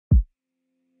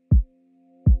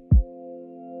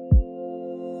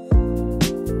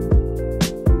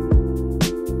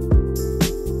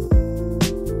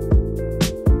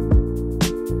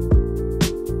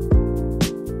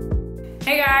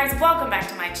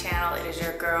to my channel. It is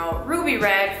your girl, Ruby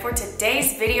Red. For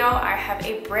today's video, I have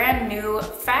a brand new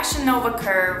Fashion Nova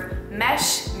Curve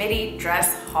mesh midi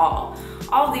dress haul.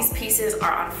 All of these pieces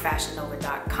are on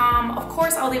fashionnova.com. Of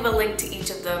course, I'll leave a link to each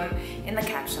of them in the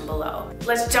caption below.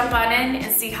 Let's jump on in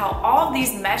and see how all of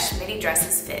these mesh midi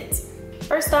dresses fit.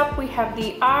 First up, we have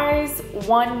the Eyes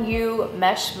 1U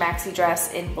mesh maxi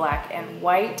dress in black and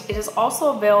white. It is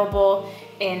also available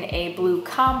in a blue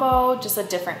combo, just a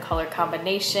different color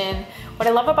combination. What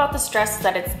I love about this dress is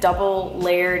that it's double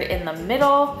layered in the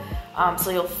middle,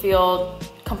 so you'll feel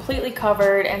completely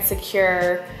covered and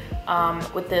secure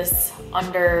with this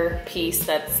under piece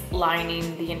that's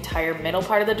lining the entire middle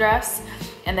part of the dress.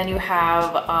 And then you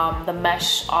have the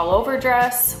mesh all over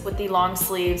dress with the long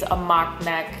sleeves, a mock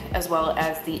neck, as well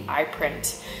as the eye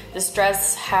print. This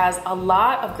dress has a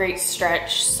lot of great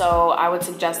stretch, so I would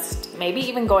suggest maybe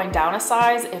even going down a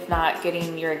size, if not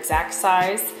getting your exact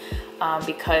size,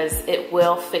 because it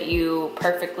will fit you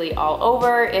perfectly all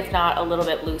over, if not a little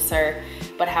bit looser,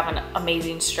 but have an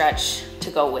amazing stretch to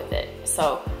go with it.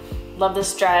 So love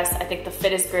this dress. I think the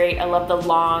fit is great. I love the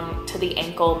long to the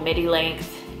ankle midi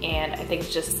length, and I think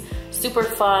it's just super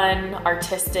fun,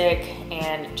 artistic,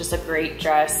 and just a great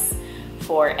dress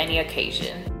for any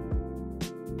occasion.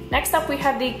 Next up, we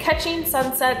have the Catching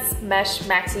Sunsets mesh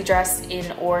maxi dress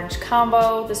in orange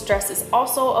combo. This dress is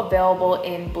also available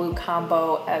in blue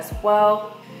combo as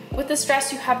well. With this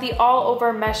dress, you have the all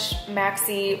over mesh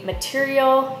maxi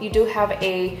material. You do have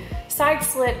a side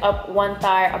slit up one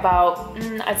thigh, about,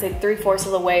 I'd say 3/4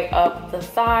 of the way up the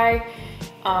thigh.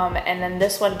 And then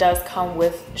this one does come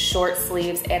with short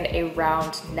sleeves and a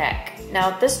round neck.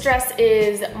 Now this dress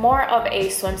is more of a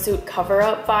swimsuit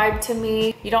cover-up vibe to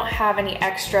me. You don't have any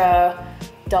extra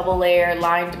double layer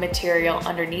lined material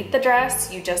underneath the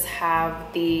dress. You just have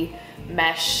the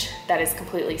mesh that is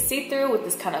completely see-through with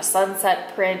this kind of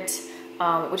sunset print,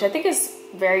 which I think is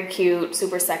very cute,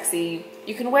 super sexy.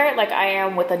 You can wear it like I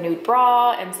am with a nude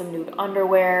bra and some nude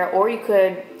underwear, or you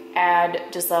could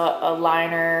add just a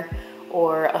liner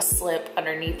or a slip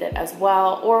underneath it as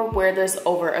well, or wear this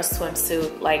over a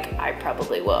swimsuit like I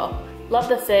probably will. Love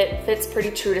the fit, fits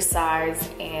pretty true to size,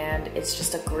 and it's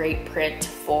just a great print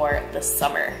for the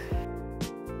summer.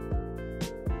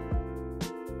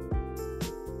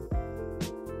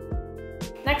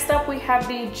 Next up, we have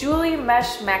the Julie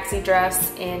mesh maxi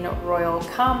dress in royal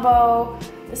combo.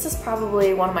 This is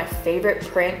probably one of my favorite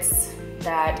prints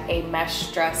that a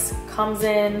mesh dress comes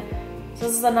in.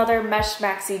 This is another mesh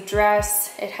maxi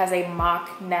dress. It has a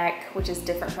mock neck, which is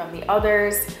different from the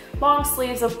others. Long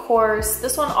sleeves, of course.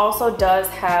 This one also does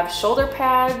have shoulder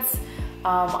pads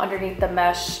underneath the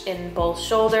mesh in both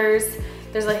shoulders.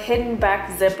 There's a hidden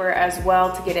back zipper as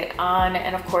well to get it on,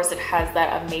 and of course it has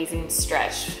that amazing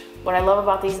stretch. What I love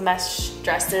about these mesh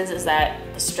dresses is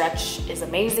that the stretch is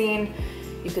amazing.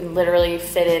 You can literally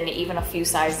fit in even a few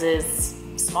sizes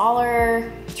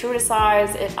smaller, true to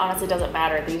size. It honestly doesn't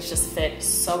matter. These just fit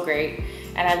so great.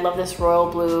 And I love this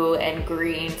royal blue and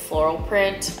green floral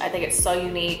print. I think it's so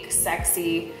unique,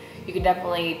 sexy. You can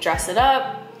definitely dress it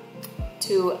up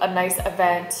to a nice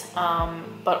event,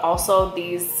 but also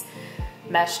these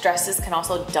mesh dresses can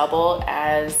also double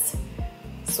as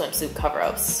swimsuit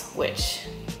cover-ups, which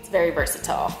is very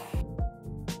versatile.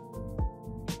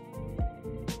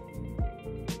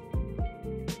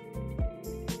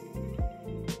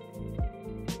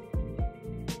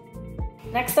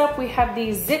 Next up, we have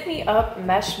the Zip Me Up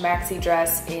mesh maxi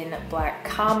dress in black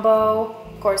combo.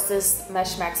 Of course, this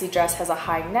mesh maxi dress has a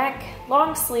high neck,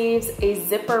 long sleeves, a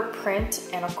zipper print,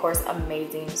 and of course,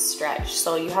 amazing stretch.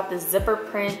 So you have the zipper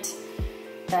print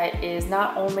that is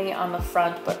not only on the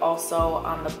front, but also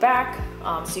on the back.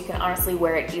 So you can honestly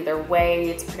wear it either way.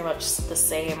 It's pretty much the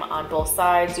same on both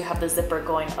sides. You have the zipper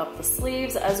going up the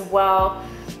sleeves as well.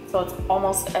 So it's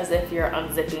almost as if you're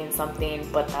unzipping something,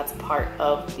 but that's part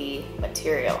of the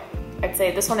material. I'd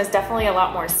say this one is definitely a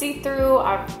lot more see-through.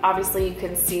 Obviously you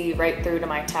can see right through to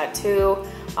my tattoo.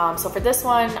 So for this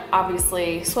one,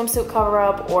 obviously swimsuit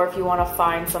cover-up, or if you wanna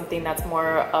find something that's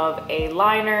more of a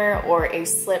liner or a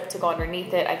slip to go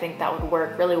underneath it, I think that would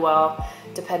work really well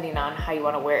depending on how you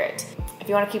wanna wear it. If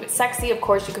you wanna keep it sexy, of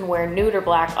course you can wear nude or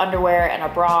black underwear and a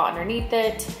bra underneath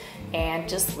it and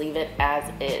just leave it as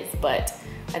is. But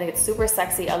I think it's super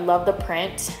sexy. I love the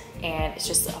print, and it's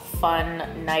just a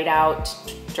fun night out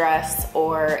dress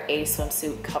or a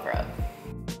swimsuit cover-up.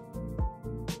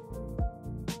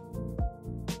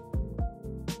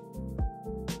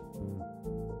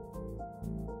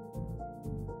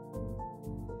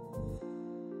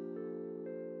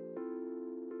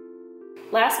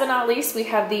 Last but not least, we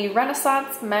have the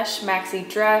Renaissance mesh maxi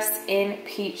dress in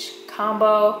peach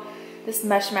combo. This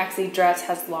mesh maxi dress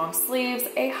has long sleeves,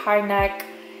 a high neck.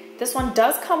 This one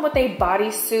does come with a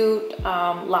bodysuit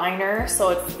liner, so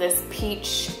it's this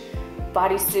peach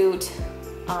bodysuit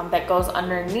that goes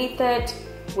underneath it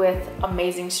with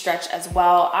amazing stretch as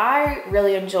well. I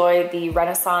really enjoy the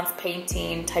Renaissance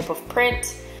painting type of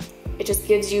print. It just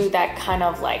gives you that kind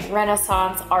of like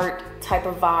Renaissance art type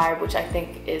of vibe, which I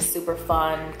think is super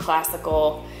fun,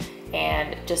 classical,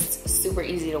 and just super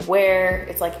easy to wear.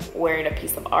 It's like wearing a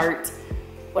piece of art.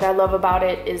 What I love about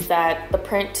it is that the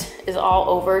print is all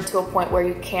over to a point where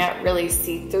you can't really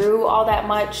see through all that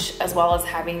much, as well as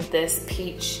having this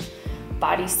peach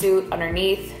bodysuit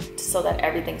underneath so that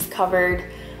everything's covered.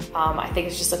 I think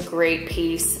it's just a great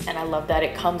piece, and I love that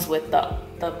it comes with the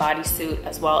bodysuit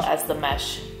as well as the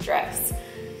mesh dress.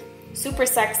 Super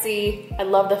sexy. I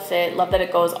love the fit, love that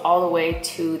it goes all the way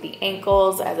to the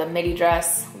ankles as a midi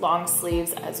dress, long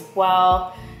sleeves as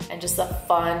well, and just a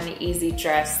fun, easy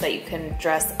dress that you can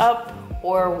dress up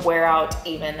or wear out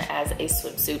even as a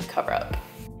swimsuit cover up.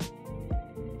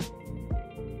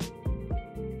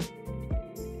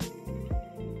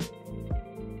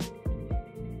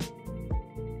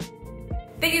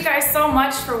 Thank you guys so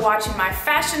much for watching my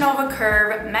Fashion Nova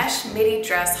Curve mesh midi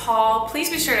dress haul. Please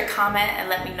be sure to comment and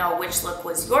let me know which look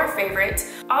was your favorite.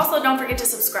 Also, don't forget to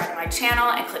subscribe to my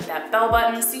channel and click that bell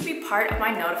button so you can be part of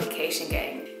my notification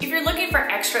gang. If you're looking for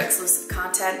extra exclusive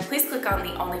content, please click on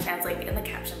the OnlyFans link in the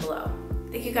caption below.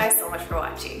 Thank you guys so much for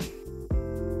watching.